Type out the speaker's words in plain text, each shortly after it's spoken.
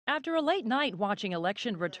After a late night watching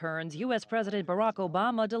election returns, U.S. President Barack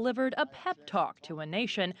Obama delivered a pep talk to a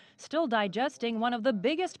nation still digesting one of the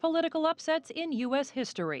biggest political upsets in U.S.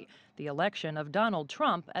 history, the election of Donald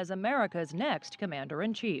Trump as America's next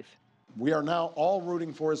commander-in-chief. We are now all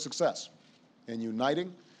rooting for his success in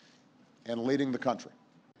uniting and leading the country.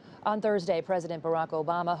 On Thursday, President Barack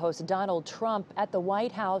Obama hosts Donald Trump at the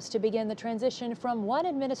White House to begin the transition from one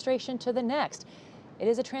administration to the next. It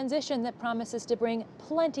is a transition that promises to bring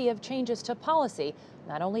plenty of changes to policy,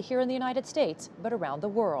 not only here in the United States, but around the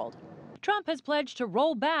world. Trump has pledged to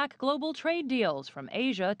roll back global trade deals from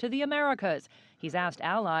Asia to the Americas. He's asked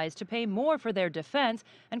allies to pay more for their defense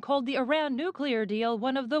and called the Iran nuclear deal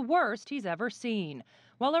one of the worst he's ever seen.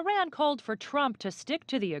 While Iran called for Trump to stick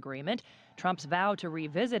to the agreement, Trump's vow to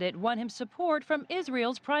revisit it won him support from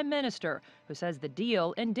Israel's prime minister, who says the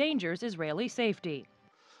deal endangers Israeli safety.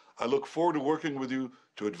 I look forward to working with you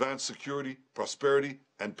to advance security, prosperity,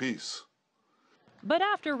 and peace. But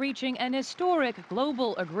after reaching an historic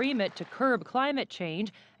global agreement to curb climate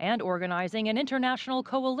change and organizing an international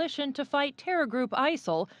coalition to fight terror group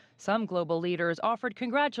ISIL, some global leaders offered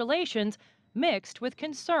congratulations mixed with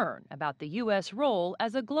concern about the U.S. role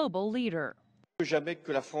as a global leader.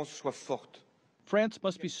 France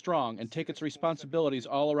must be strong and take its responsibilities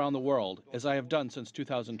all around the world, as I have done since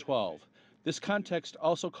 2012. This context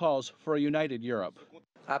also calls for a united Europe.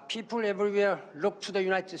 People everywhere look to the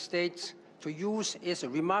United States to use its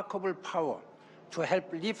remarkable power to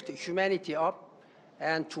help lift humanity up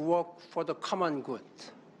and to work for the common good.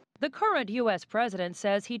 The current U.S. president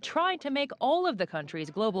says he tried to make all of the country's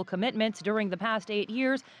global commitments during the past 8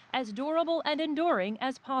 years as durable and enduring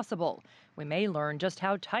as possible. We may learn just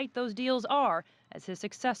how tight those deals are as his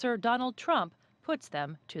successor, Donald Trump, puts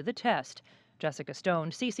them to the test. Jessica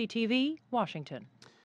Stone, CCTV, Washington.